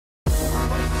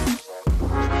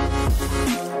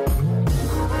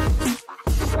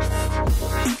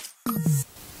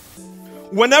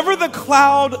Whenever the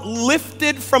cloud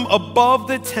lifted from above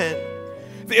the tent,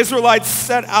 the Israelites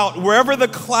set out. Wherever the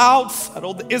cloud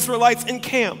settled, the Israelites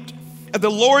encamped. At the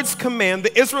Lord's command,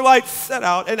 the Israelites set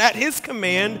out, and at his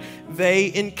command,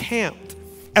 they encamped.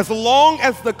 As long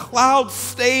as the cloud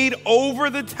stayed over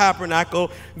the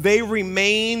tabernacle, they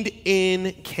remained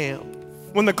in camp.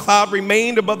 When the cloud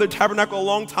remained above the tabernacle a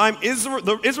long time,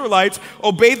 the Israelites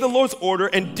obeyed the Lord's order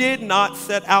and did not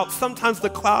set out. Sometimes the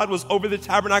cloud was over the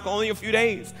tabernacle only a few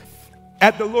days.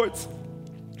 At the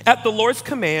Lord's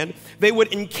command, they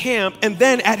would encamp, and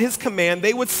then at his command,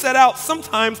 they would set out.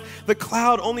 Sometimes the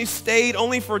cloud only stayed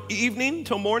for evening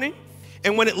till morning,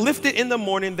 and when it lifted in the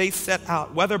morning, they set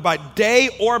out. Whether by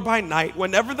day or by night,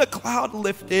 whenever the cloud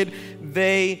lifted,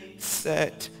 they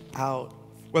set out.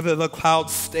 Whether the cloud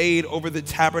stayed over the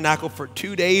tabernacle for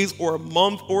 2 days or a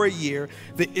month or a year,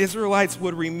 the Israelites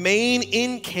would remain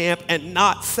in camp and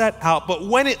not set out. But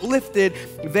when it lifted,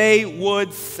 they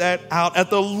would set out. At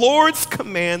the Lord's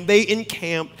command, they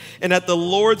encamped, and at the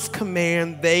Lord's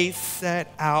command, they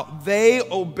set out. They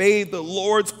obeyed the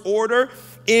Lord's order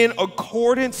in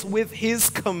accordance with his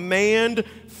command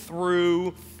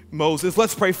through Moses.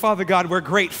 Let's pray. Father God, we're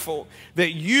grateful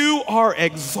that you are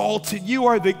exalted. You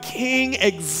are the King,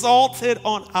 exalted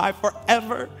on high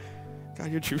forever.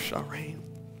 God, your truth shall reign.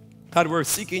 God, we're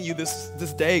seeking you this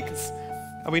day because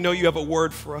we know you have a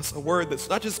word for us, a word that's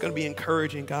not just going to be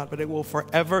encouraging, God, but it will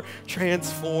forever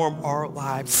transform our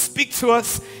lives. Speak to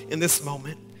us in this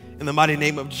moment. In the mighty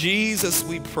name of Jesus,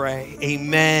 we pray.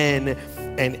 Amen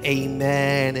and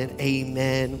amen and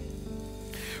amen.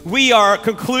 We are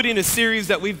concluding a series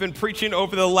that we've been preaching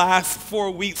over the last 4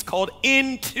 weeks called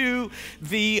Into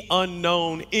the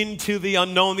Unknown. Into the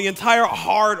Unknown. The entire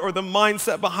heart or the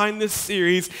mindset behind this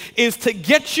series is to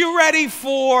get you ready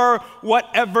for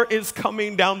whatever is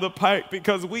coming down the pike,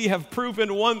 because we have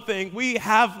proven one thing: we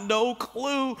have no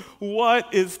clue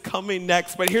what is coming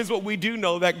next. But here's what we do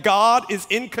know: that God is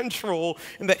in control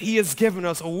and that he has given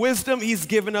us wisdom, he's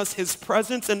given us his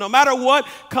presence, and no matter what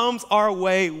comes our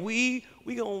way, we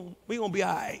gonna be all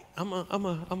right. I'm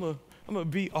gonna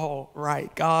be all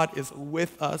right. God is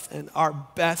with us, and our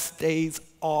best days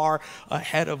are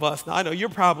ahead of us. Now, I know you're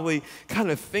probably kind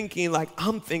of thinking like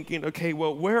I'm thinking, okay,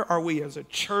 well, where are we as a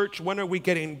church? When are we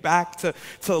getting back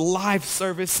to live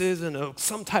services and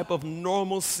some type of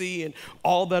normalcy and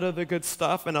all that other good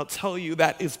stuff? And I'll tell you,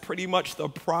 that is pretty much the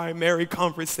primary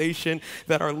conversation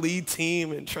that our lead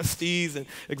team and trustees and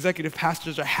executive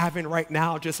pastors are having right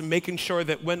now, just making sure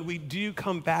that when we do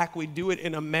come back, we do it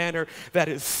in a manner that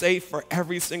is safe for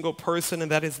every single person and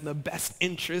that is in the best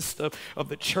interest of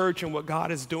the church and what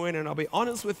God is doing. And I'll be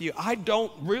honest with you, I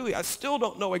still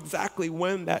don't know exactly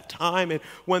when that time and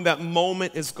when that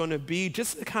moment is going to be.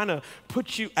 Just to kind of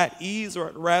put you at ease or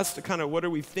at rest, to kind of what are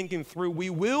we thinking through, we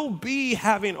will be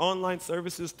having online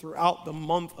services throughout the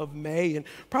month of May and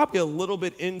probably a little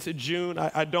bit into June.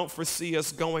 I don't foresee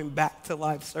us going back to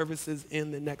live services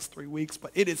in the next 3 weeks,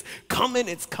 but it is coming,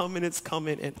 it's coming, it's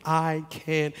coming, and I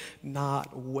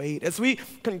cannot wait. As we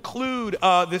conclude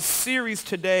this series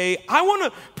today, I want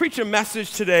to preach a message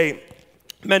today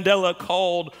Mandela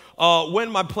called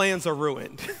When My Plans Are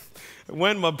Ruined.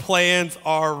 When my plans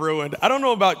are ruined. I don't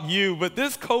know about you, but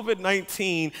this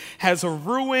COVID-19 has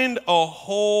ruined a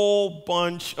whole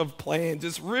bunch of plans.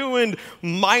 It's ruined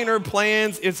minor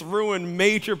plans. It's ruined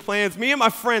major plans. Me and my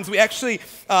friends, we actually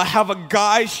have a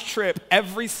guys trip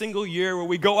every single year where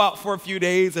we go out for a few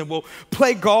days and we'll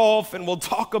play golf and we'll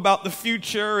talk about the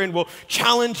future and we'll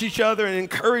challenge each other and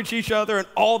encourage each other and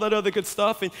all that other good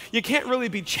stuff. And you can't really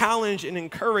be challenged and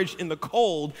encouraged in the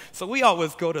cold, so we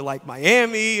always go to like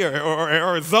Miami or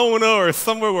Arizona or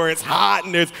somewhere where it's hot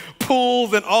and there's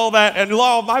pools and all that. And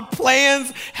Lord, my plans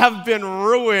have been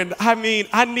ruined. I mean,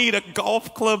 I need a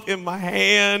golf club in my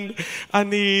hand. I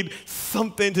need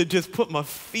something to just put my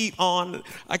feet on.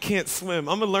 I can't swim.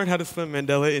 I'm going to learn how to swim,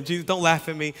 Mandela. And Jesus, don't laugh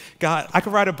at me. God, I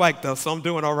can ride a bike though, so I'm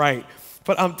doing all right.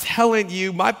 But I'm telling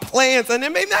you, my plans, and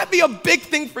it may not be a big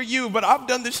thing for you, but I've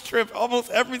done this trip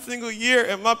almost every single year,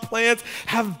 and my plans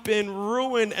have been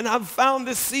ruined. And I've found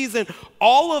this season,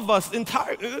 all of us,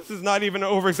 this is not even an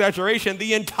over-exaggeration,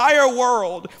 the entire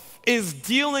world is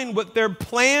dealing with their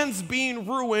plans being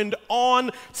ruined on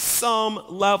some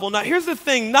level. Now, here's the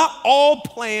thing, not all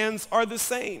plans are the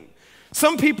same.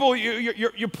 Some people,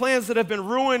 your plans that have been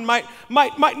ruined might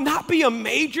not be a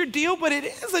major deal, but it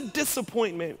is a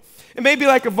disappointment. It may be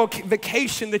like a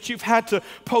vacation that you've had to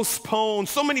postpone.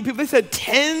 So many people, they said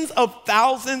tens of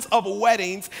thousands of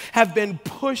weddings have been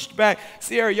pushed back.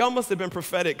 Sierra, y'all must have been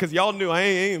prophetic because y'all knew I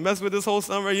ain't messing with this whole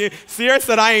summer. Sierra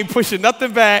said I ain't pushing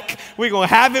nothing back. We're going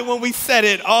to have it when we said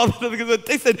it.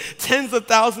 They said tens of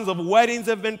thousands of weddings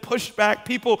have been pushed back.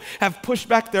 People have pushed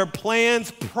back their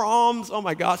plans, proms. Oh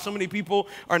my gosh, so many people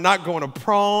are not going to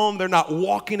prom. They're not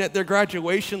walking at their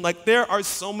graduation. Like there are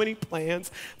so many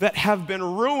plans that have been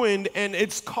ruined, and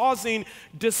it's causing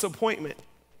disappointment.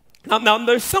 Now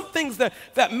there's some things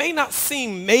that may not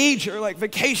seem major, like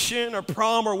vacation or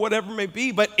prom or whatever it may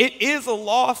be, but it is a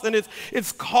loss and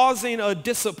it's causing a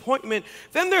disappointment.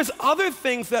 Then there's other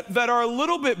things that are a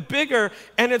little bit bigger,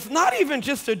 and it's not even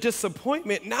just a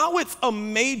disappointment. Now it's a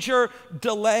major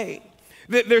delay.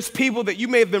 There's people that you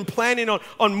may have been planning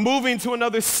on moving to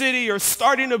another city or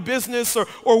starting a business or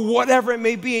whatever it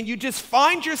may be, and you just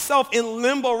find yourself in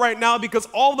limbo right now because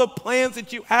all the plans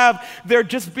that you have, they're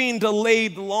just being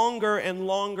delayed longer and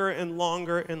longer and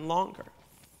longer and longer.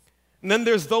 And then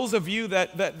there's those of you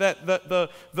that the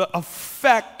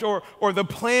effect or the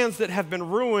plans that have been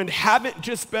ruined haven't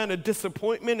just been a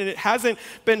disappointment, and it hasn't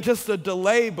been just a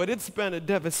delay, but it's been a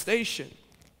devastation.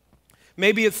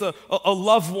 Maybe it's a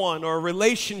loved one or a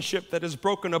relationship that is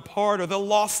broken apart, or the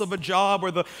loss of a job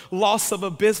or the loss of a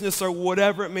business or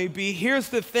whatever it may be. Here's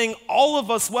the thing, all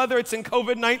of us, whether it's in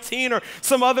COVID-19 or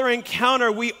some other encounter,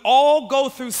 we all go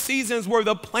through seasons where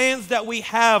the plans that we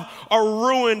have are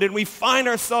ruined and we find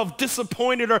ourselves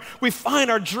disappointed, or we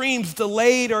find our dreams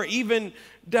delayed or even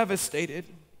devastated.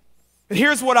 And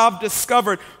here's what I've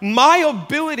discovered. My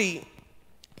ability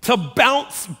to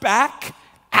bounce back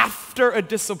after a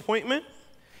disappointment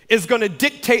is going to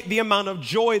dictate the amount of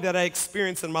joy that I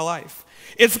experience in my life.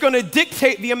 It's going to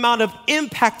dictate the amount of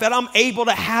impact that I'm able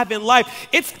to have in life.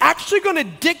 It's actually going to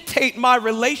dictate my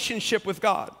relationship with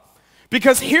God.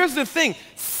 Because here's the thing,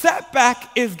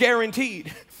 setback is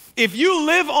guaranteed. If you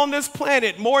live on this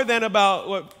planet more than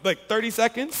about, 30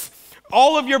 seconds,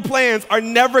 all of your plans are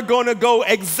never going to go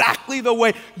exactly the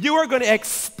way. You are going to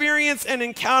experience an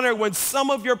encounter when some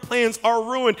of your plans are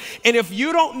ruined. And if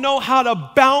you don't know how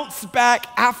to bounce back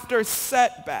after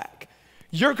setback,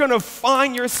 you're going to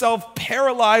find yourself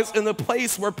paralyzed in the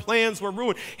place where plans were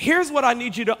ruined. Here's what I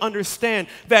need you to understand,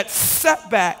 that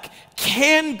setback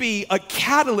can be a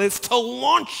catalyst to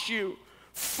launch you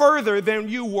further than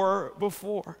you were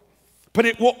before. But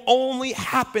it will only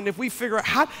happen if we figure out,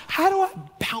 how do I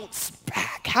bounce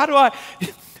back?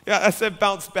 I said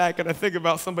bounce back, and I think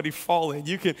about somebody falling.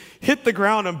 You can hit the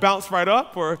ground and bounce right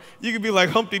up, or you can be like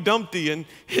Humpty Dumpty and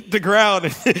hit the ground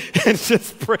and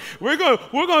just pray. We're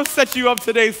going to set you up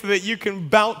today so that you can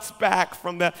bounce back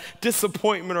from that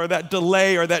disappointment or that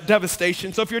delay or that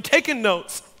devastation. So if you're taking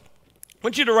notes, I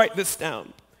want you to write this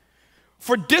down.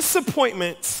 For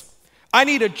disappointments, I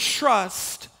need to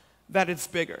trust that it's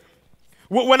bigger.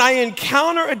 When I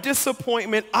encounter a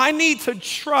disappointment, I need to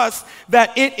trust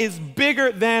that it is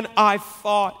bigger than I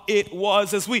thought it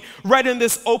was. As we read in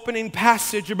this opening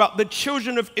passage about the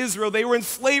children of Israel, they were in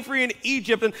slavery in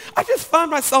Egypt, and I just found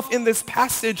myself in this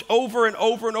passage over and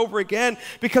over and over again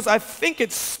because I think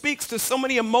it speaks to so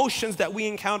many emotions that we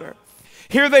encounter.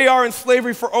 Here they are in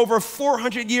slavery for over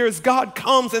 400 years. God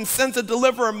comes and sends a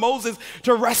deliverer, Moses,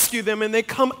 to rescue them. And they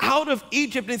come out of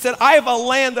Egypt and he said, I have a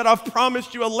land that I've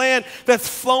promised you, a land that's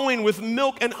flowing with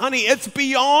milk and honey. It's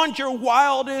beyond your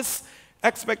wildest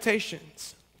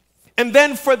expectations. And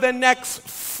then for the next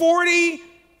 40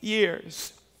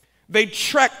 years, they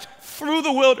trekked through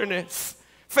the wilderness,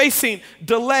 facing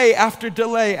delay after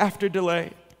delay after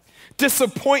delay,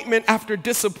 disappointment after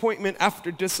disappointment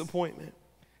after disappointment.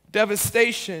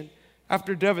 Devastation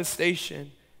after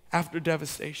devastation after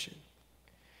devastation.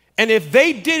 And if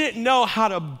they didn't know how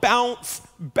to bounce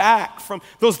back from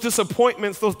those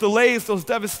disappointments, those delays, those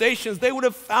devastations, they would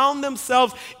have found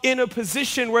themselves in a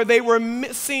position where they were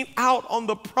missing out on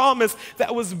the promise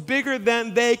that was bigger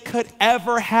than they could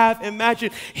ever have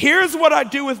imagined. Here's what I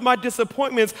do with my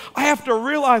disappointments. I have to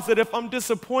realize that if I'm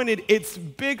disappointed, it's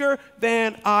bigger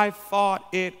than I thought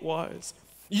it was.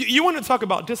 You want to talk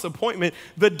about disappointment?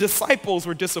 The disciples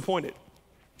were disappointed.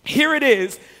 Here it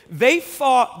is. They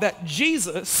thought that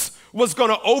Jesus was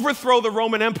going to overthrow the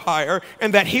Roman Empire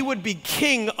and that he would be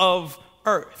king of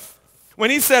earth. When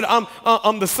he said,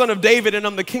 I'm the son of David and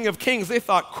I'm the king of kings, they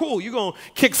thought, cool, you're going to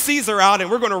kick Caesar out and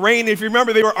we're going to reign. If you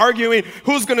remember, they were arguing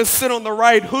who's going to sit on the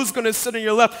right, who's going to sit on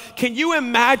your left. Can you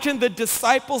imagine the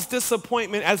disciples'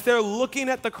 disappointment as they're looking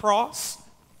at the cross?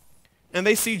 And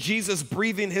they see Jesus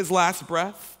breathing his last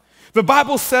breath. The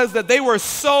Bible says that they were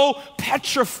so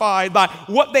petrified by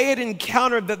what they had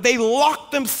encountered that they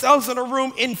locked themselves in a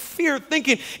room in fear,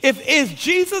 thinking, if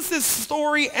Jesus'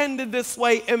 story ended this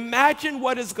way, imagine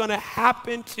what is going to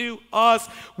happen to us.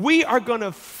 We are going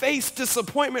to face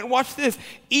disappointment. Watch this,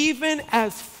 even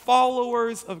as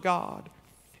followers of God.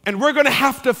 And we're going to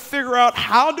have to figure out,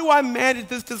 how do I manage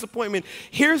this disappointment?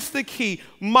 Here's the key.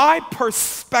 My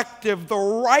perspective,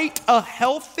 a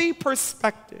healthy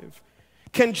perspective,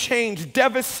 can change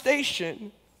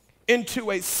devastation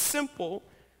into a simple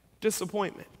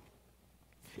disappointment.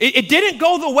 It didn't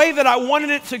go the way that I wanted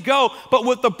it to go, but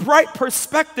with the bright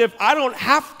perspective, I don't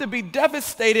have to be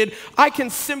devastated. I can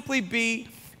simply be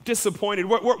disappointed.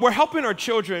 We're helping our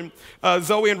children,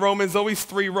 Zoe and Roman. Zoe's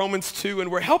 3, Roman's 2, and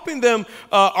we're helping them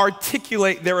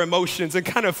articulate their emotions and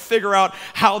kind of figure out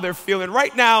how they're feeling.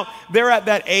 Right now, they're at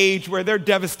that age where they're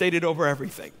devastated over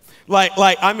everything.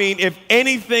 I mean, if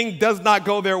anything does not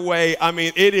go their way, I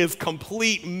mean, it is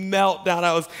complete meltdown.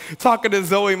 I was talking to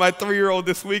Zoe, my 3-year-old,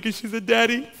 this week, and she said,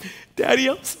 Daddy,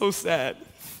 I'm so sad.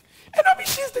 And I mean,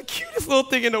 she's the cutest little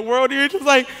thing in the world. You're just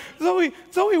like, Zoe,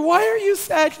 why are you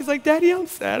sad? She's like, Daddy, I'm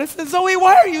sad. I said, Zoe,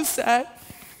 why are you sad?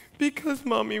 Because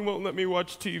Mommy won't let me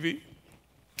watch TV.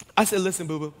 I said, listen,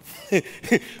 boo-boo,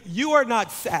 you are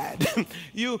not sad.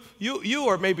 You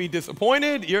are maybe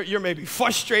disappointed. You're maybe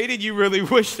frustrated. You really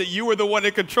wish that you were the one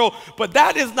in control. But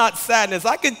that is not sadness.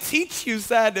 I can teach you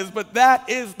sadness, but that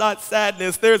is not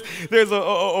sadness. There's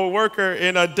a worker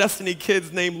in Destiny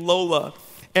Kids named Lola.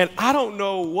 And I don't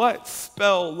know what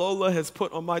spell Lola has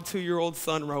put on my 2-year-old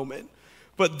son, Roman.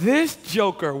 But this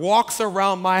joker walks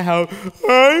around my house,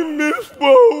 I miss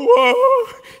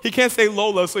Wowa. He can't say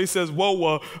Lola, so he says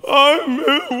Wowa. I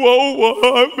miss Wowa,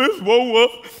 I miss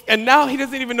Wowa. And now he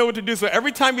doesn't even know what to do. So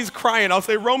every time he's crying, I'll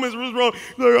say, Roman's wrong.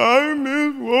 He's like, I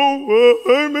miss Wowa,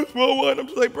 I miss Wowa. And I'm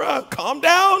just like, bro, calm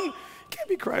down. You can't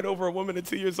be crying over a woman at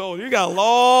 2 years old. You got a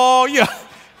long,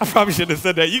 I probably shouldn't have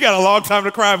said that. You got a long time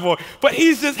to cry for. But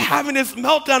he's just having this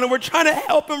meltdown, and we're trying to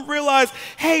help him realize,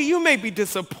 hey, you may be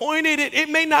disappointed. It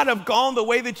may not have gone the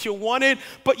way that you wanted,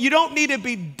 but you don't need to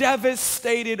be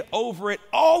devastated over it.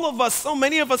 All of us, so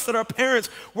many of us that are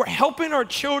parents, we're helping our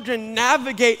children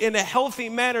navigate in a healthy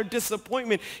manner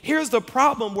disappointment. Here's the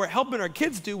problem. We're helping our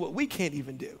kids do what we can't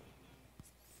even do.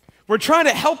 We're trying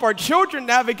to help our children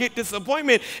navigate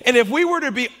disappointment. And if we were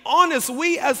to be honest,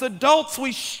 we as adults,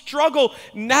 we struggle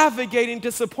navigating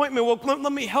disappointment. Well,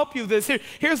 let me help you this.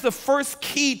 Here's the first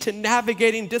key to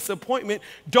navigating disappointment.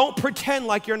 Don't pretend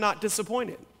like you're not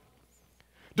disappointed.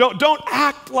 Don't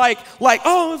act like,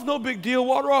 oh, it's no big deal,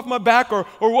 water off my back or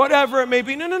whatever it may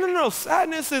be. No.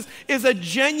 Sadness is a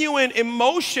genuine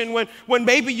emotion when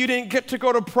maybe you didn't get to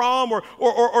go to prom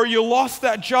or you lost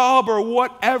that job or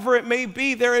whatever it may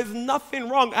be. There is nothing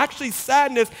wrong. Actually,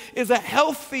 sadness is a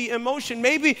healthy emotion.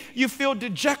 Maybe you feel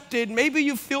dejected. Maybe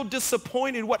you feel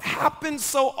disappointed. What happens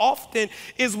so often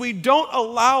is we don't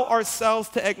allow ourselves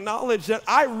to acknowledge that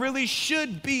I really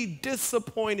should be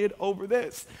disappointed over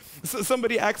this. So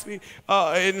somebody asked me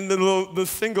in the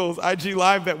singles IG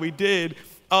Live that we did,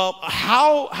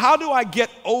 how do I get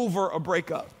over a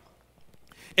breakup?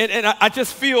 And I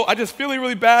just feel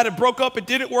really bad. It broke up. It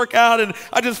didn't work out. And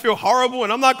I just feel horrible.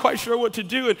 And I'm not quite sure what to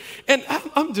do. And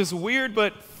I'm just weird.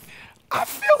 But I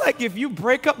feel like if you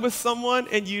break up with someone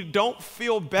and you don't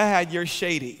feel bad, you're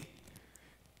shady.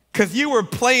 Because you were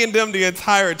playing them the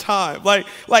entire time. Like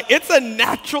it's a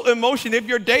natural emotion. If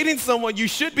you're dating someone, you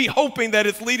should be hoping that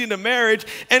it's leading to marriage.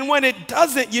 And when it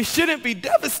doesn't, you shouldn't be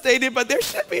devastated, but there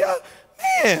should be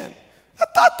man, I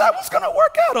thought that was going to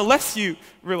work out. Unless you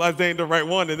realize they ain't the right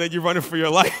one and then you're running for your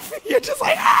life. You're just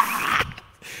like, ah.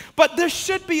 But there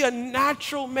should be a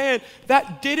natural, man,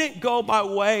 that didn't go my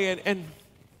way. And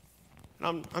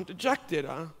I'm dejected.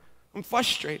 I'm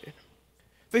frustrated.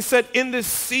 They said in this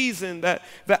season that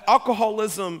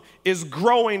alcoholism is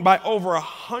growing by over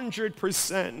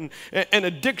 100% and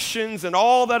addictions and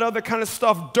all that other kind of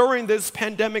stuff during this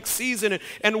pandemic season.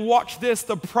 And watch this,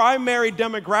 the primary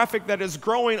demographic that is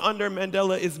growing under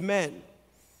Mandela is men.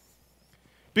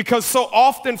 Because so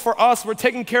often for us, we're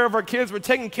taking care of our kids, we're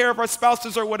taking care of our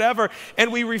spouses or whatever, and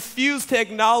we refuse to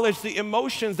acknowledge the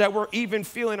emotions that we're even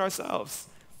feeling ourselves.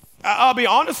 I'll be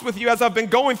honest with you, as I've been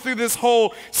going through this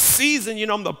whole season,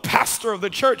 I'm the pastor of the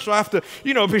church, so I have to,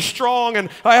 be strong, and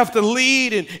I have to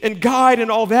lead and guide and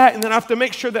all that, and then I have to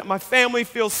make sure that my family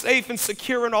feels safe and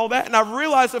secure and all that. And I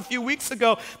realized a few weeks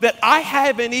ago that I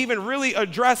haven't even really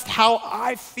addressed how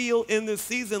I feel in this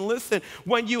season. Listen,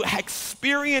 when you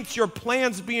experience your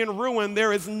plans being ruined,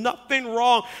 there is nothing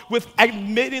wrong with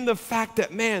admitting the fact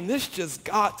that, man, this just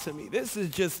got to me. This is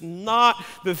just not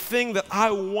the thing that I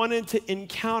wanted to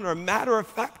encounter. encounter. Matter of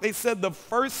fact, they said the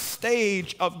first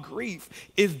stage of grief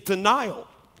is denial.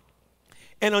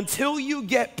 And until you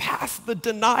get past the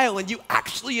denial and you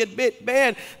actually admit,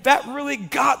 man, that really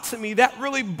got to me, that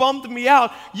really bummed me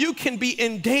out, you can be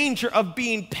in danger of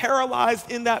being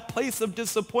paralyzed in that place of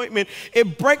disappointment.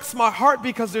 It breaks my heart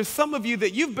because there's some of you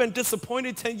that you've been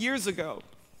disappointed 10 years ago.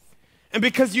 And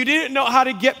because you didn't know how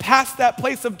to get past that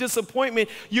place of disappointment,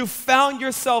 you found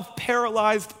yourself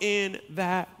paralyzed in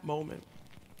that moment.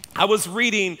 I was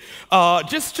reading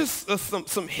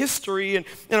some history, and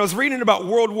I was reading about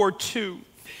World War II.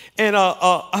 And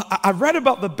I read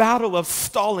about the Battle of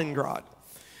Stalingrad.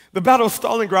 The Battle of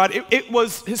Stalingrad, it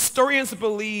was, historians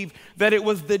believe that it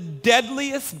was the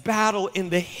deadliest battle in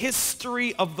the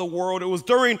history of the world. It was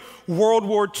during World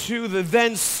War II. The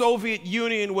then Soviet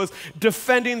Union was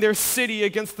defending their city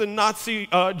against the Nazi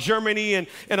Germany and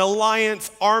an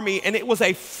alliance army, and it was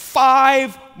a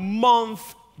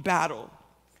 5-month battle.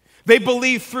 They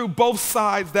believed through both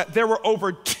sides that there were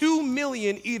over 2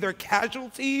 million either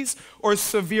casualties or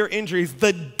severe injuries.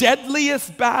 The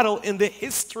deadliest battle in the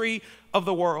history of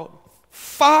the world.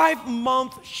 5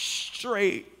 months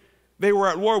straight, they were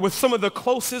at war with some of the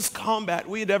closest combat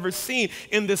we had ever seen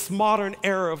in this modern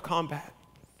era of combat.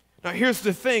 Now here's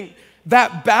the thing,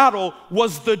 that battle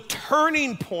was the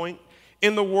turning point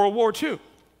in the World War II.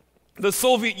 The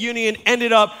Soviet Union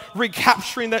ended up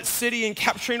recapturing that city and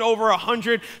capturing over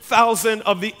 100,000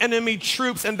 of the enemy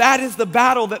troops. And that is the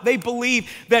battle that they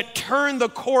believe that turned the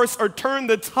course or turned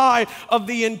the tide of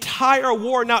the entire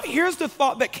war. Now, here's the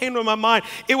thought that came to my mind.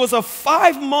 It was a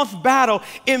 5-month battle.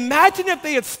 Imagine if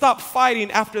they had stopped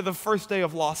fighting after the first day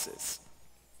of losses.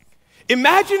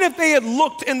 Imagine if they had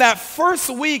looked in that first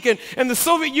week and the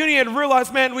Soviet Union had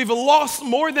realized, man, we've lost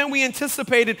more than we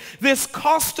anticipated. This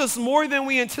cost us more than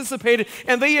we anticipated.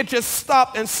 And they had just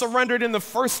stopped and surrendered in the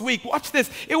first week. Watch this.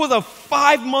 It was a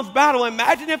 5-month battle.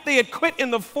 Imagine if they had quit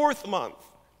in the 4th month.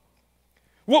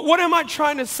 What am I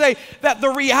trying to say? That the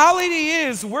reality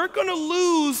is we're going to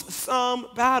lose some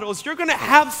battles. You're going to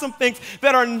have some things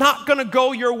that are not going to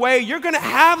go your way. You're going to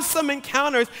have some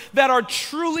encounters that are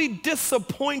truly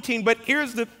disappointing. But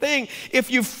here's the thing. If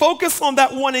you focus on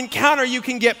that one encounter, you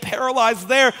can get paralyzed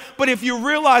there. But if you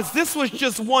realize this was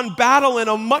just one battle in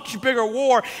a much bigger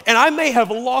war, and I may have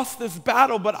lost this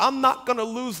battle, but I'm not going to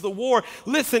lose the war.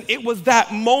 Listen, it was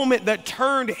that moment that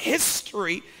turned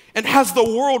history and has the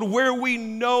world where we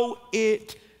know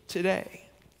it today.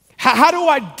 How do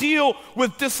I deal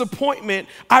with disappointment?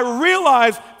 I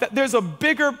realize that there's a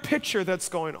bigger picture that's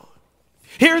going on.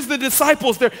 Here's the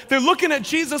disciples. They're looking at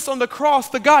Jesus on the cross,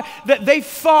 the guy that they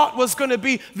thought was going to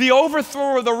be the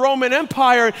overthrower of the Roman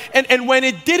Empire. And when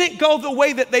it didn't go the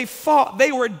way that they thought,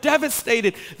 they were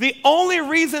devastated. The only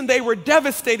reason they were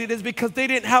devastated is because they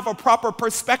didn't have a proper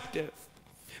perspective.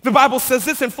 The Bible says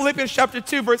this in Philippians chapter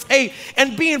 2, verse 8,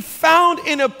 and being found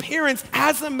in appearance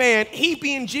as a man, he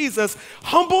being Jesus,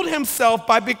 humbled himself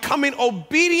by becoming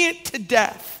obedient to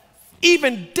death,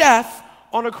 even death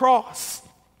on a cross.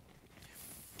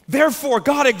 Therefore,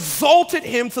 God exalted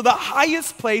him to the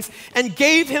highest place and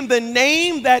gave him the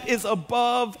name that is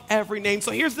above every name.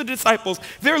 So here's the disciples.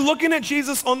 They're looking at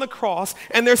Jesus on the cross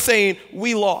and they're saying,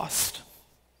 we lost.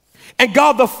 And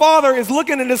God the Father is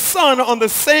looking at his Son on the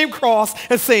same cross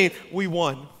and saying, we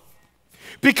won.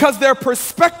 Because their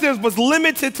perspective was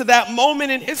limited to that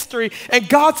moment in history, and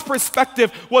God's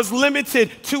perspective was limited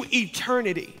to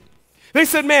eternity. They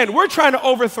said, man, we're trying to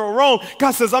overthrow Rome.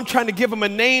 God says, I'm trying to give him a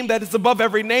name that is above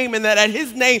every name, and that at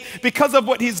his name, because of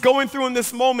what he's going through in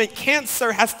this moment,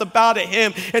 cancer has to bow to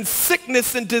him, and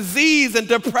sickness and disease and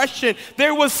depression.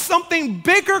 There was something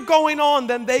bigger going on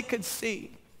than they could see.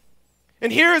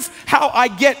 And here's how I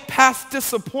get past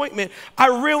disappointment.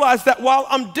 I realize that while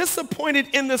I'm disappointed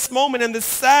in this moment and this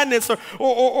sadness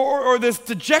or this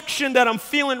dejection that I'm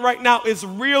feeling right now is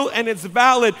real and it's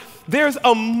valid, there's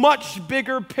a much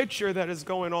bigger picture that is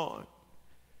going on.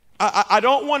 I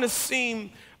don't want to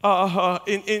seem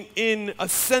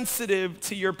insensitive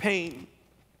to your pain.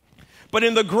 But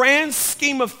in the grand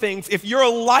scheme of things, if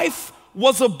your life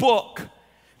was a book,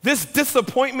 this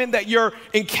disappointment that you're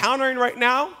encountering right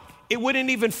now, it wouldn't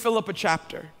even fill up a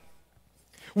chapter.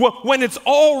 When it's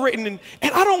all written,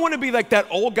 and I don't want to be like that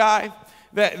old guy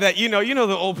that you know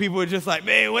the old people are just like,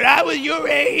 man, when I was your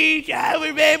age, I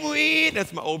remember it.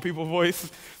 That's my old people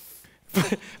voice.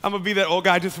 I'm going to be that old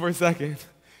guy just for a second.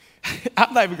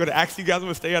 I'm not even going to ask you guys, I'm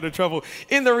going to stay out of trouble.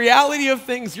 In the reality of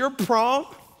things, your prom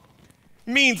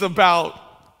means about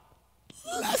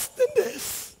less than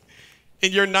this.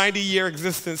 in your 90-year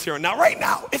existence here. Now, right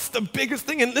now, it's the biggest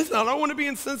thing. And listen, I don't want to be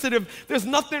insensitive. There's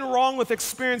nothing wrong with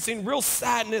experiencing real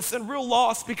sadness and real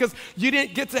loss because you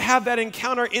didn't get to have that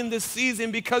encounter in this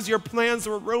season because your plans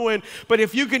were ruined. But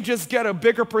if you can just get a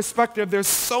bigger perspective, there's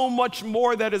so much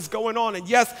more that is going on. And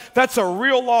yes, that's a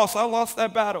real loss. I lost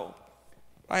that battle.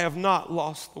 I have not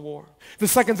lost the war. The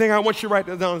second thing I want you to write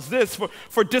down is this.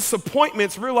 For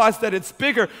disappointments, realize that it's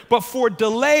bigger. But for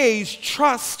delays,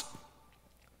 trust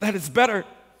that it's better.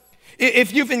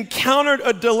 If you've encountered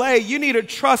a delay, you need to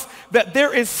trust that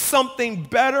there is something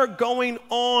better going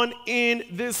on in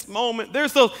this moment.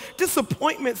 There's those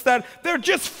disappointments that they're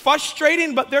just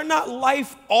frustrating, but they're not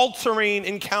life-altering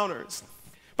encounters.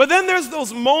 But then there's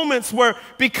those moments where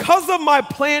because of my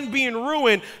plan being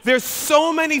ruined, there's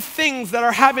so many things that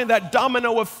are having that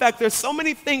domino effect. There's so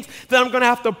many things that I'm going to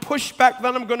have to push back,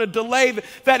 that I'm going to delay,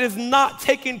 that is not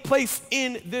taking place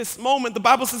in this moment. The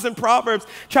Bible says in Proverbs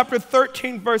chapter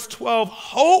 13, verse 12,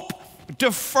 hope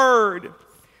deferred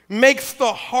makes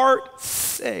the heart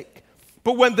sick.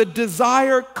 But when the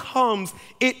desire comes,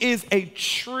 it is a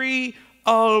tree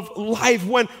of life.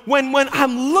 When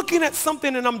I'm looking at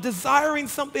something and I'm desiring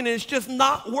something and it's just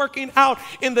not working out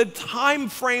in the time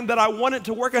frame that I want it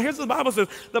to work out. Here's what the Bible says.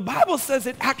 The Bible says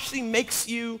it actually makes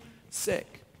you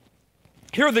sick.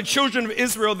 Here are the children of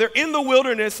Israel. They're in the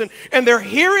wilderness and they're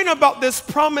hearing about this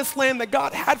promised land that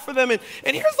God had for them. And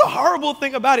here's the horrible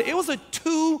thing about it. It was a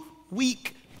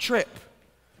 2-week trip.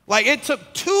 Like it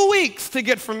took 2 weeks to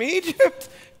get from Egypt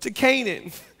to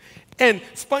Canaan. And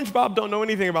SpongeBob don't know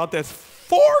anything about this.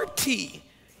 40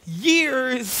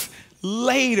 years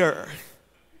later,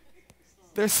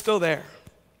 they're still there.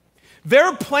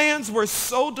 Their plans were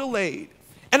so delayed.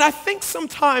 And I think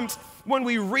sometimes when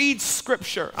we read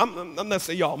Scripture, I'm not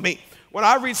saying y'all, me. When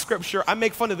I read Scripture, I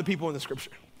make fun of the people in the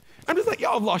Scripture. I'm just like,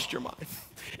 y'all have lost your mind.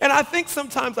 And I think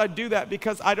sometimes I do that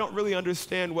because I don't really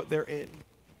understand what they're in.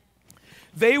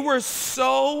 They were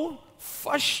so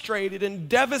frustrated and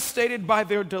devastated by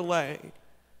their delay.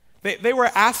 They were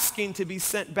asking to be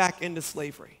sent back into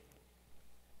slavery.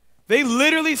 They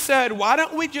literally said, why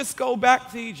don't we just go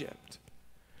back to Egypt?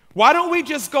 Why don't we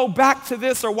just go back to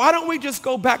this, or why don't we just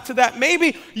go back to that?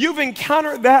 Maybe you've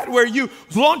encountered that where you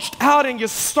launched out and you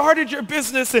started your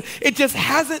business and it just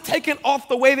hasn't taken off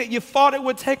the way that you thought it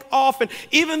would take off. And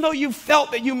even though you felt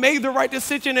that you made the right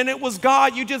decision and it was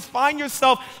God, you just find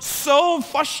yourself so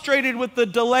frustrated with the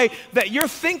delay that you're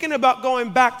thinking about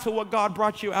going back to what God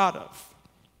brought you out of.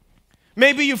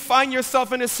 Maybe you find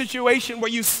yourself in a situation where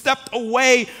you stepped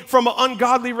away from an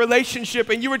ungodly relationship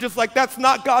and you were just like, that's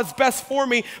not God's best for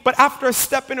me. But after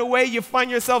stepping away, you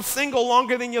find yourself single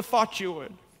longer than you thought you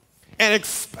would. And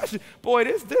especially, boy,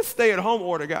 this stay-at-home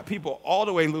order got people all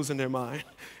the way losing their mind.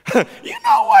 You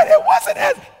know what?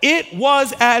 It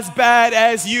was as bad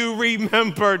as you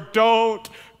remember. Don't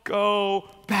go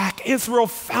back. Israel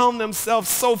found themselves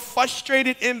so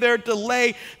frustrated in their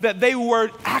delay that they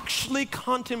were actually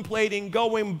contemplating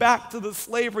going back to the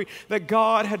slavery that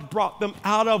God had brought them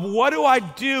out of. What do I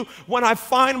do when I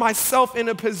find myself in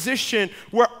a position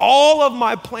where all of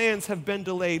my plans have been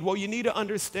delayed? Well, you need to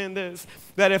understand this,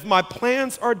 that if my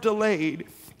plans are delayed,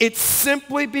 it's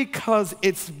simply because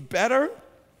it's better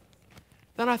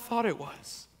than I thought it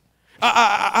was.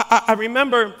 I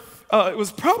remember it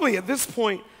was probably at this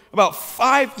point about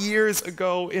 5 years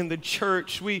ago in the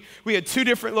church. We had 2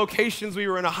 different locations. We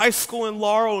were in a high school in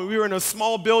Laurel, and we were in a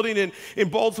small building in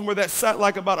Baltimore that sat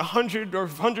like about 100 or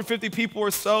 150 people or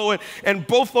so, and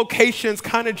both locations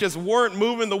kind of just weren't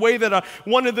moving the way that I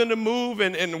wanted them to move,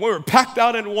 and we were packed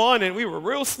out in one, and we were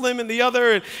real slim in the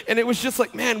other, and it was just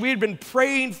like, man, we had been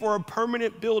praying for a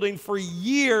permanent building for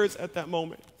years at that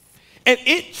moment. And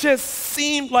it just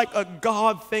seemed like a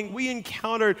God thing. We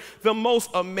encountered the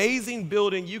most amazing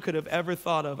building you could have ever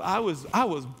thought of. I was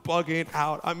bugging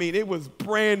out. I mean, it was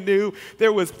brand new.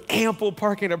 There was ample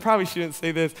parking. I probably shouldn't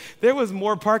say this. There was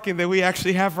more parking than we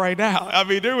actually have right now. I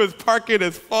mean, there was parking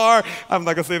as far, I'm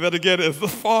not going to say that again, as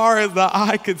far as the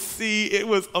eye could see. It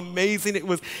was amazing. It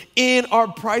was in our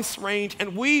price range.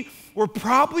 And we were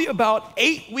probably about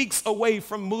 8 weeks away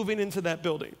from moving into that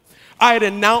building. I had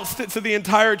announced it to the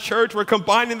entire church. We're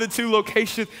combining the 2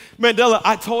 locations. Mandela,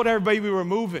 I told everybody we were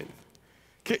moving.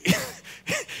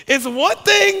 It's one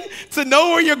thing to know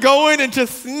where you're going and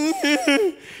just,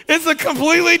 it's a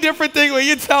completely different thing when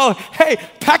you tell, hey,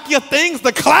 pack your things.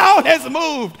 The cloud has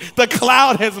moved. The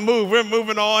cloud has moved. We're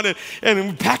moving on and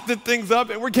we packed the things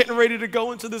up and we're getting ready to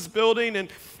go into this building.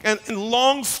 And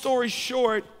long story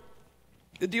short,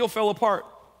 the deal fell apart.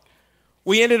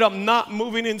 We ended up not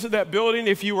moving into that building.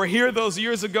 If you were here those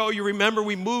years ago, you remember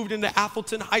we moved into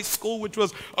Athelton High School, which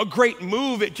was a great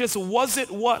move. It just wasn't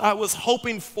what I was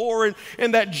hoping for,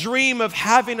 and that dream of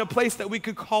having a place that we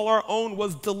could call our own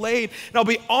was delayed. And I'll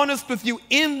be honest with you,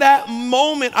 in that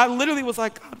moment, I literally was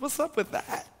like, God, what's up with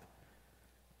that?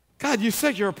 God, you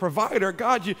said you're a provider.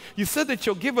 God, you said that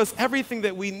you'll give us everything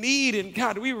that we need. And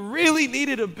God, we really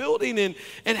needed a building.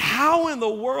 And how in the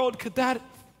world could that?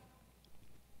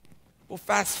 Well,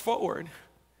 fast forward.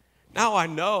 Now I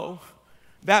know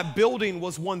that building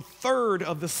was 1/3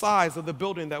 of the size of the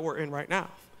building that we're in right now.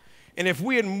 And if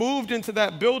we had moved into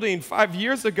that building 5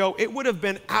 years ago, it would have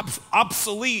been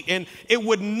obsolete, and it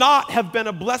would not have been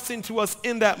a blessing to us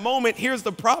in that moment. Here's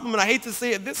the problem, and I hate to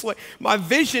say it this way. My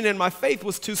vision and my faith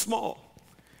was too small.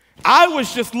 I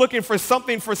was just looking for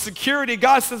something for security.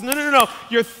 God says, no.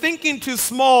 You're thinking too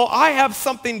small. I have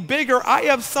something bigger. I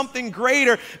have something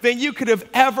greater than you could have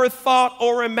ever thought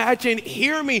or imagined.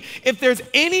 Hear me. If there's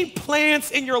any plans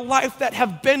in your life that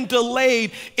have been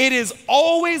delayed, it is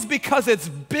always because it's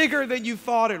bigger than you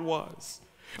thought it was.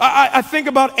 I think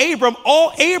about Abram.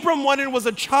 All Abram wanted was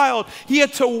a child. He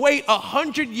had to wait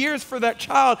 100 years for that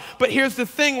child. But here's the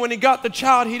thing. When he got the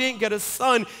child, he didn't get a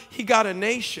son. He got a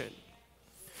nation.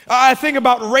 I think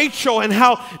about Rachel and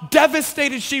how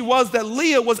devastated she was that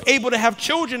Leah was able to have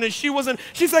children and she wasn't.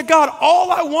 She said, God,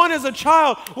 all I want is a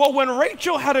child. Well, when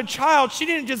Rachel had a child, she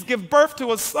didn't just give birth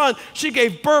to a son. She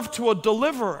gave birth to a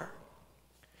deliverer.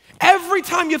 Every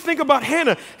time you think about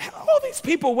Hannah, all these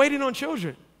people waiting on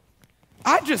children.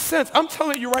 I just sense, I'm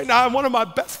telling you right now, one of my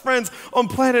best friends on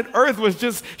planet Earth was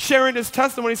just sharing his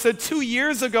testimony. He said 2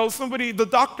 years ago, the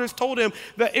doctors told him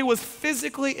that it was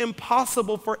physically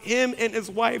impossible for him and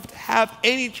his wife to have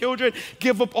any children.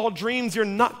 Give up all dreams. You're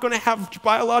not going to have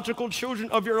biological children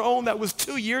of your own. That was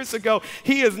 2 years ago.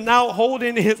 He is now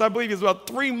holding I believe he's about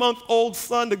 3-month-old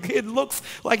son. The kid looks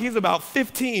like he's about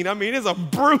 15. I mean, he's a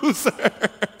bruiser.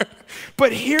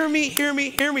 But hear me.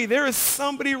 There is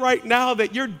somebody right now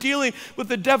that you're dealing with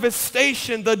the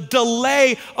devastation, the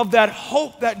delay of that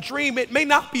hope, that dream. It may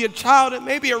not be a child. It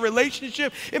may be a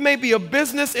relationship. It may be a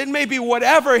business. It may be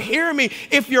whatever. Hear me.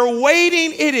 If you're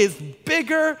waiting, it is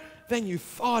bigger than you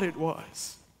thought it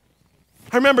was.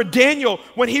 I remember Daniel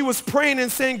when he was praying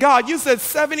and saying, God, you said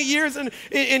 70 years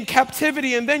in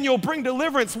captivity and then you'll bring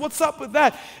deliverance. What's up with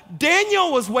that?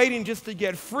 Daniel was waiting just to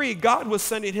get free. God was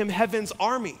sending him heaven's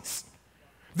armies.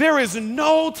 There is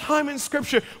no time in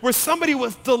Scripture where somebody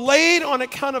was delayed on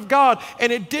account of God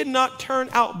and it did not turn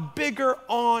out bigger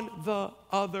on the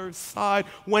other side.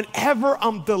 Whenever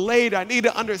I'm delayed, I need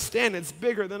to understand it's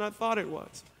bigger than I thought it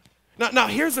was. Now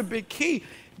here's a big key.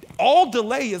 All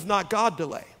delay is not God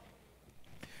delay.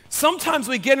 Sometimes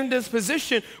we get in this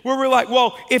position where we're like,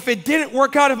 well, if it didn't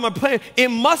work out in my plan, it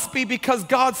must be because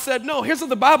God said no. Here's what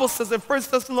the Bible says in 1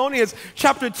 Thessalonians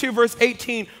chapter 2, verse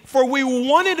 18. For we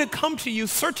wanted to come to you,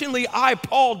 certainly I,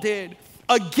 Paul, did,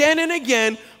 again and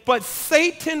again, but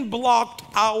Satan blocked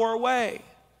our way.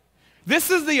 This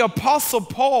is the Apostle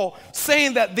Paul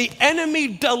saying that the enemy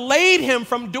delayed him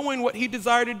from doing what he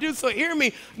desired to do. So hear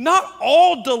me, not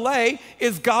all delay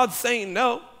is God saying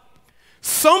no.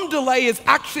 Some delay is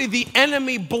actually the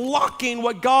enemy blocking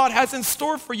what God has in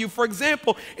store for you. For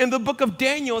example, in the book of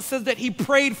Daniel, it says that he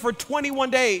prayed for 21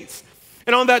 days.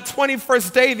 And on that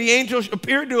 21st day, the angel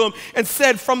appeared to him and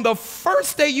said, from the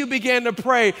first day you began to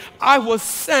pray, I was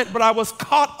sent, but I was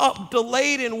caught up,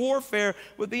 delayed in warfare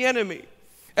with the enemy.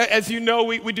 As you know,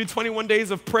 we do 21 days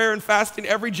of prayer and fasting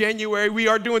every January. We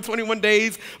are doing 21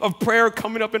 days of prayer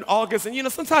coming up in August.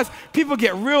 And sometimes people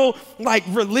get real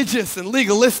religious and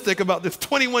legalistic about this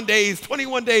 21 days. And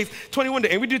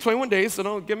we do 21 days, so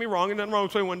don't get me wrong, there's nothing wrong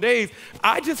with 21 days.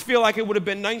 I just feel like it would have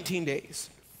been 19 days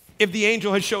if the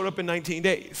angel had showed up in 19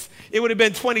 days. It would have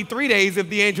been 23 days if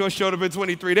the angel had showed up in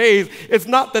 23 days. It's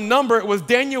not the number. It was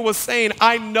Daniel was saying,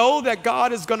 I know that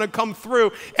God is going to come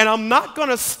through, and I'm not going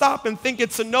to stop and think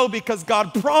it's a no because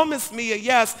God promised me a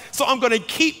yes, so I'm going to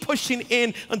keep pushing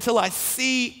in until I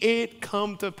see it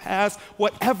come to pass.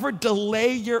 Whatever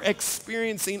delay you're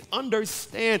experiencing,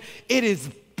 understand it is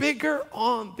bigger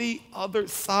on the other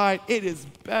side. It is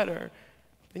better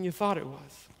than you thought it was.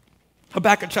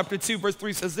 Habakkuk chapter 2, verse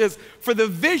 3 says this, for the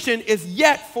vision is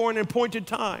yet for an appointed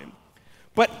time,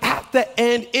 but at the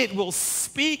end it will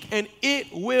speak and it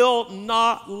will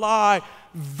not lie,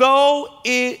 though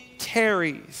it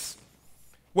tarries.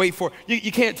 Wait for it.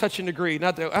 You can't touch and agree.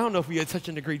 Not that, I don't know if you're a touch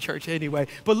and agree church anyway,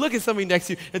 but look at somebody next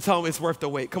to you and tell them it's worth the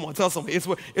wait. Come on, tell somebody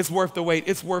it's worth the wait.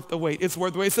 It's worth the wait. It's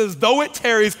worth the wait. It says, though it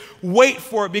tarries, wait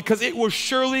for it because it will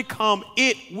surely come.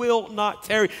 It will not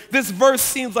tarry. This verse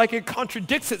seems like it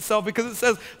contradicts itself because it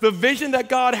says the vision that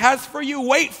God has for you,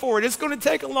 wait for it. It's going to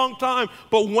take a long time,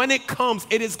 but when it comes,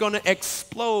 it is going to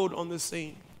explode on the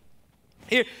scene.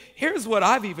 Here's what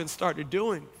I've even started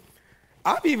doing.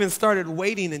 I've even started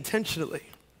waiting intentionally.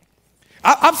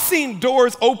 I've seen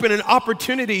doors open and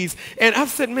opportunities, and I've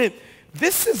said, man,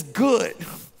 this is good.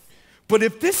 But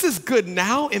if this is good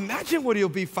now, imagine what it'll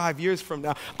be 5 years from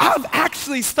now. I've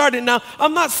actually started now.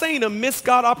 I'm not saying to miss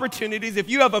God opportunities.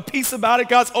 If you have a peace about it,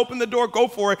 God's opened the door, go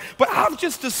for it. But I've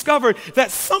just discovered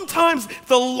that sometimes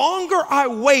the longer I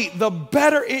wait, the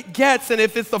better it gets. And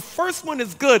if it's the first one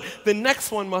is good, the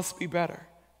next one must be better.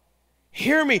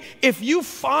 Hear me. If you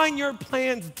find your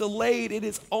plans delayed, it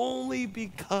is only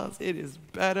because it is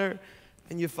better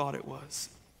than you thought it was.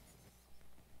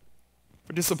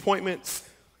 For disappointments,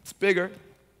 it's bigger.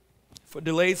 For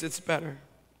delays, it's better.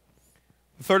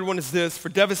 The third one is this. For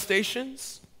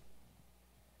devastations,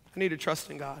 I need to trust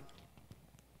in God.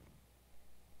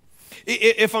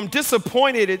 If I'm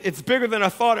disappointed, it's bigger than I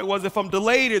thought it was. If I'm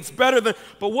delayed, it's better than.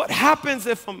 But what happens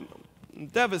if I'm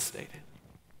devastated?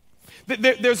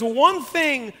 There's one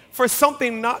thing for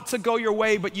something not to go your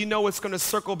way, but you know it's going to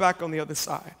circle back on the other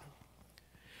side.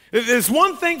 There's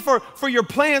one thing for your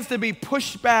plans to be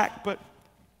pushed back, but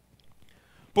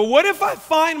what if I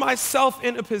find myself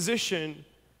in a position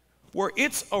where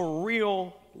it's a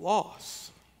real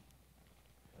loss?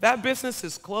 That business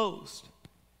is closed,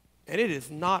 and it is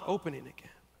not opening again.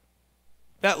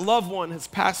 That loved one has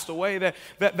passed away,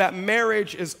 that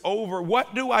marriage is over.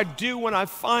 What do I do when I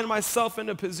find myself in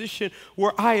a position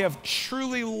where I have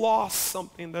truly lost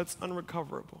something that's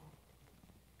unrecoverable?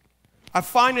 I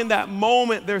find in that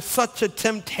moment there's such a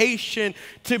temptation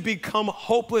to become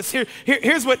hopeless.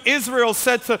 Here's what Israel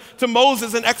said to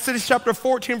Moses in Exodus chapter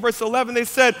 14, verse 11. They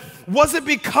said, was it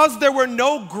because there were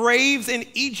no graves in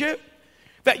Egypt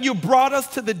that you brought us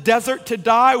to the desert to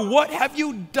die? What have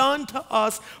you done to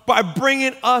us by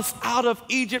bringing us out of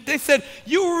Egypt? They said,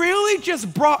 you really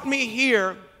just brought me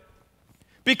here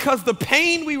because the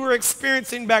pain we were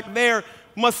experiencing back there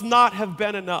must not have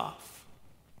been enough.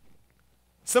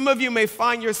 Some of you may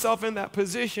find yourself in that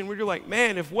position where you're like,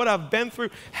 man, if what I've been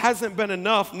through hasn't been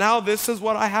enough, now this is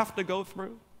what I have to go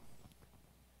through.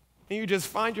 And you just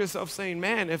find yourself saying,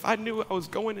 man, if I knew I was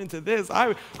going into this,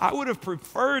 I would have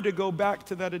preferred to go back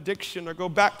to that addiction or go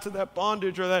back to that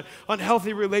bondage or that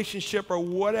unhealthy relationship or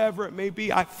whatever it may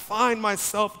be. I find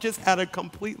myself just at a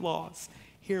complete loss.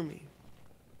 Hear me.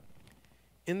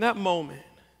 In that moment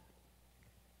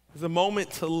is a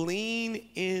moment to lean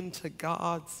into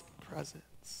God's presence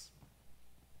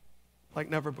like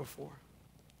never before.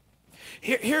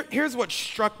 Here's what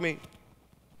struck me.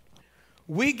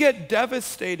 We get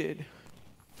devastated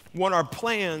when our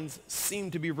plans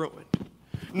seem to be ruined.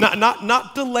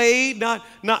 Not delayed, not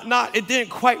it didn't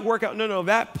quite work out. No,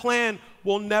 that plan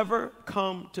will never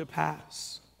come to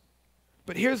pass.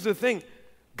 But here's the thing.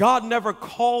 God never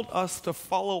called us to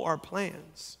follow our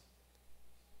plans.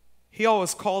 He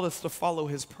always called us to follow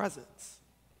his presence.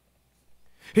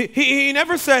 He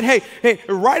never said, hey,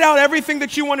 write out everything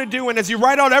that you want to do, and as you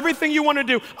write out everything you want to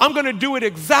do, I'm going to do it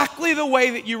exactly the way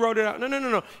that you wrote it out.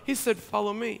 No. He said,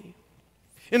 follow me.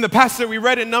 In the passage that we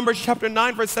read in Numbers chapter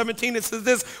 9, verse 17, it says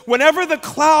this, whenever the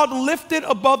cloud lifted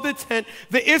above the tent,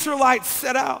 the Israelites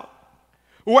set out.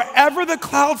 Wherever the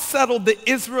cloud settled, the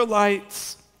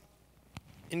Israelites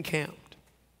encamped.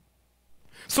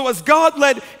 So as God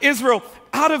led Israel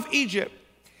out of Egypt,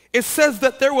 it says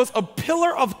that there was a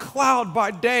pillar of cloud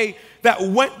by day that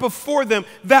went before them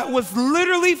that was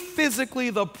literally physically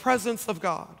the presence of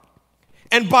God.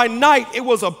 And by night, it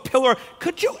was a pillar.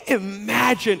 Could you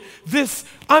imagine this,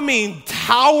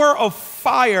 tower of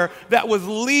fire that was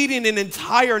leading an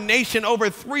entire nation, over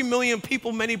 3 million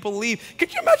people, many believe.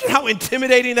 Could you imagine how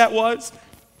intimidating that was?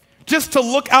 Just to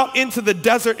look out into the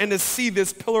desert and to see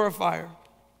this pillar of fire.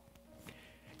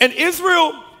 And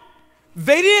Israel,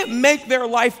 they didn't make their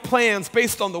life plans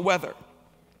based on the weather.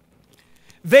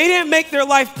 They didn't make their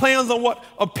life plans on what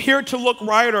appeared to look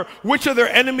right or which of their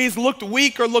enemies looked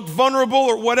weak or looked vulnerable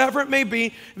or whatever it may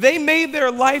be. They made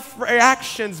their life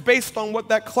reactions based on what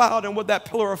that cloud and what that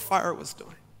pillar of fire was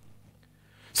doing.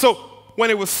 So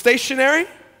when it was stationary,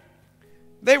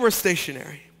 they were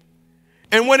stationary.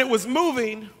 And when it was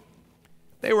moving,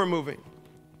 they were moving.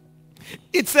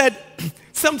 It said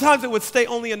sometimes it would stay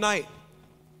only a night.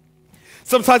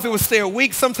 Sometimes it would stay a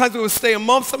week, sometimes it would stay a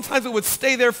month, sometimes it would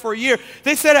stay there for a year.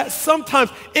 They said that sometimes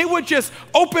it would just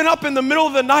open up in the middle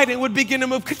of the night and would begin to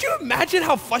move. Could you imagine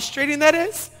how frustrating that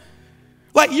is?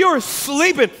 Like you're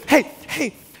sleeping.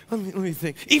 Hey, let me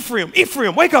think.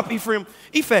 Ephraim, wake up, Ephraim.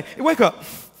 Ife, wake up.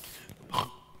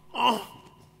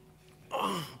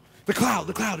 The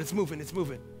cloud, it's moving.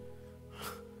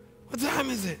 What time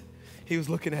is it? He was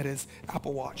looking at his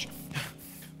Apple Watch.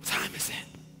 What time is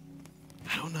it?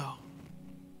 I don't know.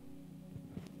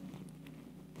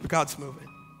 But God's moving.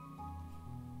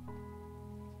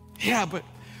 Yeah, but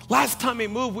last time he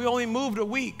moved, we only moved a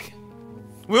week.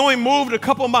 We only moved a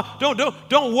couple of miles.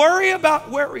 Don't worry about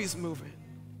where he's moving.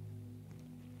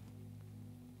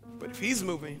 But if he's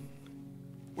moving,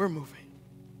 we're moving.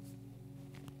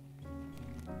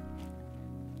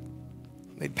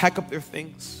 They'd pack up their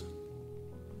things,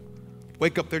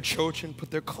 wake up their children, put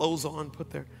their clothes on,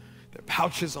 put their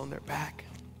pouches on their back.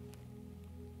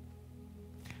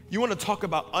 You want to talk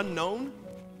about unknown?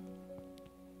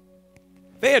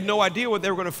 They had no idea what they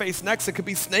were going to face next. It could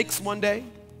be snakes one day.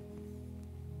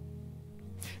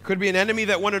 It could be an enemy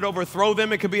that wanted to overthrow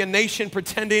them. It could be a nation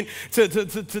pretending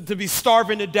to be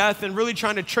starving to death and really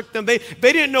trying to trick them. They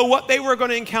didn't know what they were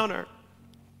going to encounter.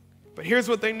 But here's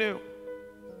what they knew.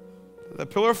 The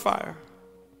pillar of fire,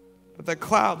 the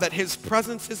cloud, that his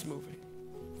presence is moving.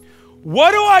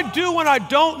 What do I do when I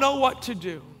don't know what to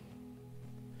do?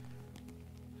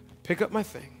 Pick up my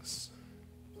things.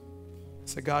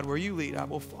 Say, God, where you lead, I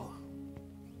will follow.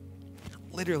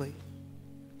 Literally,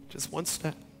 just one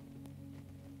step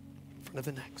in front of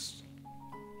the next.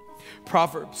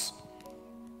 Proverbs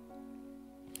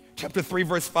chapter 3,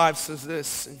 verse 5 says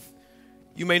this. And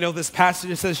you may know this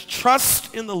passage. It says,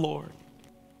 trust in the Lord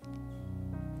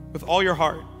with all your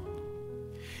heart,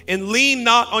 and lean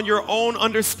not on your own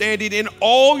understanding. In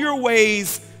all your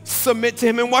ways submit to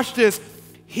him. And watch this.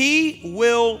 He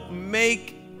will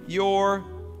make your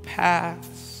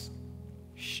paths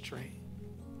straight.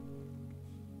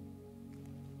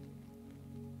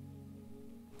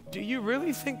 Do you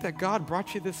really think that God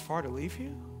brought you this far to leave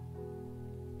you?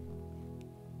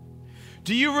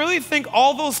 Do you really think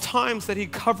all those times that he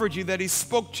covered you, that he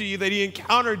spoke to you, that he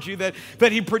encountered you, that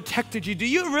he protected you, do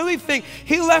you really think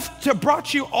he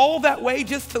brought you all that way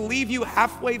just to leave you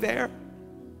halfway there?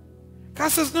 God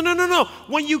says, no.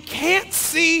 When you can't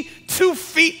see 2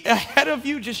 feet ahead of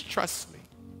you, just trust me.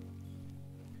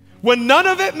 When none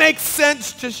of it makes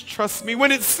sense, just trust me.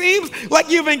 When it seems like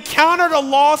you've encountered a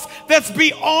loss that's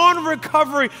beyond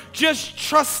recovery, just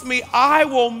trust me. I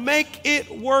will make it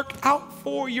work out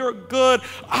for your good.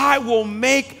 I will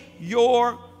make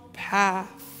your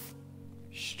path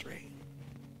straight.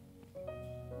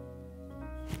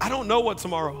 I don't know what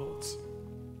tomorrow holds.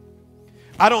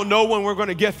 I don't know when we're going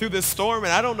to get through this storm,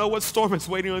 and I don't know what storm is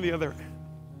waiting on the other end.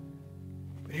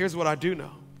 But here's what I do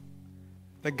know.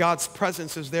 That God's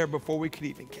presence is there before we could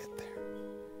even get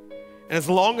there. And as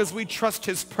long as we trust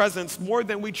his presence more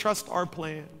than we trust our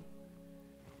plan,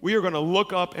 we are going to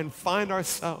look up and find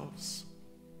ourselves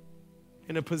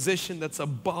in a position that's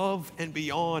above and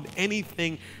beyond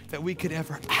anything that we could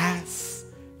ever ask,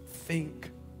 think,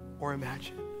 or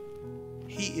imagine.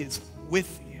 He is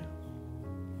with you,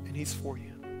 and he's for you.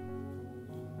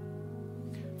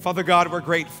 Father God, we're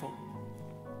grateful.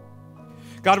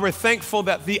 God, we're thankful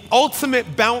that the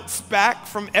ultimate bounce back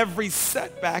from every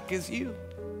setback is you.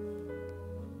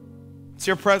 It's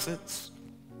your presence.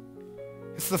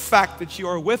 It's the fact that you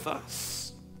are with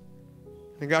us.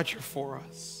 And God, you're for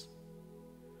us.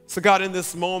 So God, in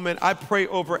this moment, I pray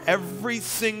over every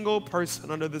single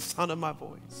person under the sound of my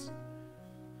voice.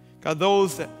 God,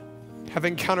 those that have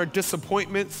encountered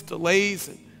disappointments, delays,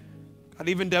 and God,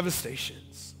 even devastations.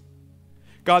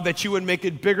 God, that you would make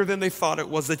it bigger than they thought it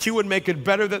was, that you would make it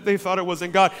better than they thought it was,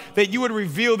 and God, that you would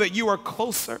reveal that you are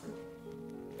closer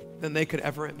than they could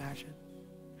ever imagine.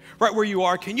 Right where you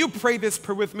are, can you pray this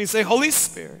prayer with me? Say, Holy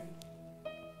Spirit,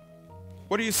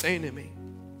 what are you saying to me?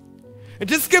 And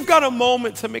just give God a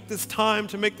moment to make this time,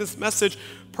 to make this message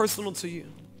personal to you.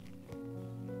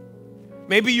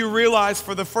 Maybe you realize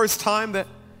for the first time that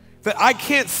I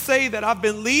can't say that I've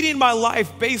been leading my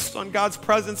life based on God's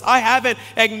presence. I haven't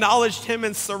acknowledged him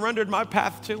and surrendered my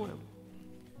path to him.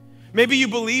 Maybe you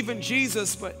believe in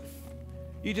Jesus, but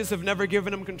you just have never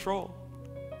given him control.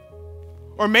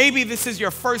 Or maybe this is your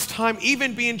first time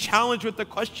even being challenged with the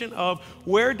question of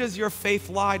where does your faith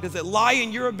lie? Does it lie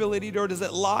in your ability, or does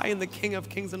it lie in the King of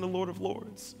Kings and the Lord of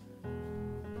Lords?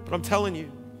 But I'm telling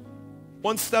you,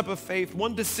 one step of faith,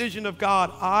 one decision of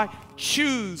God, I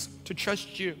choose to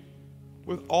trust you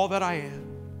with all that I am,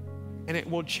 and it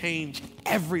will change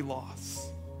every loss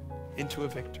into a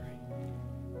victory.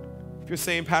 If you're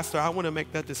saying, Pastor, I want to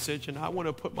make that decision. I want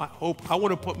to put my hope, I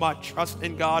want to put my trust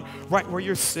in God right where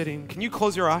you're sitting. Can you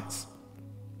close your eyes?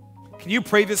 Can you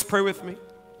pray this prayer with me?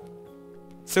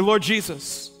 Say, Lord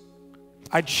Jesus,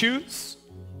 I choose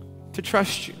to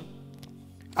trust you.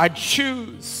 I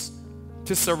choose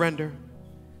to surrender,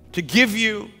 to give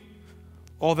you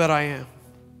all that I am.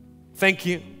 Thank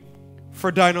you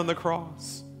for dying on the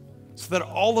cross so that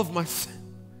all of my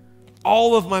sin,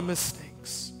 all of my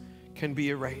mistakes can be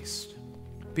erased.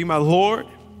 Be my Lord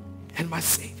and my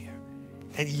Savior,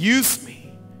 and use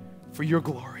me for your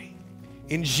glory.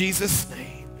 In Jesus'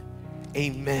 name,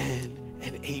 amen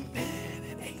and amen.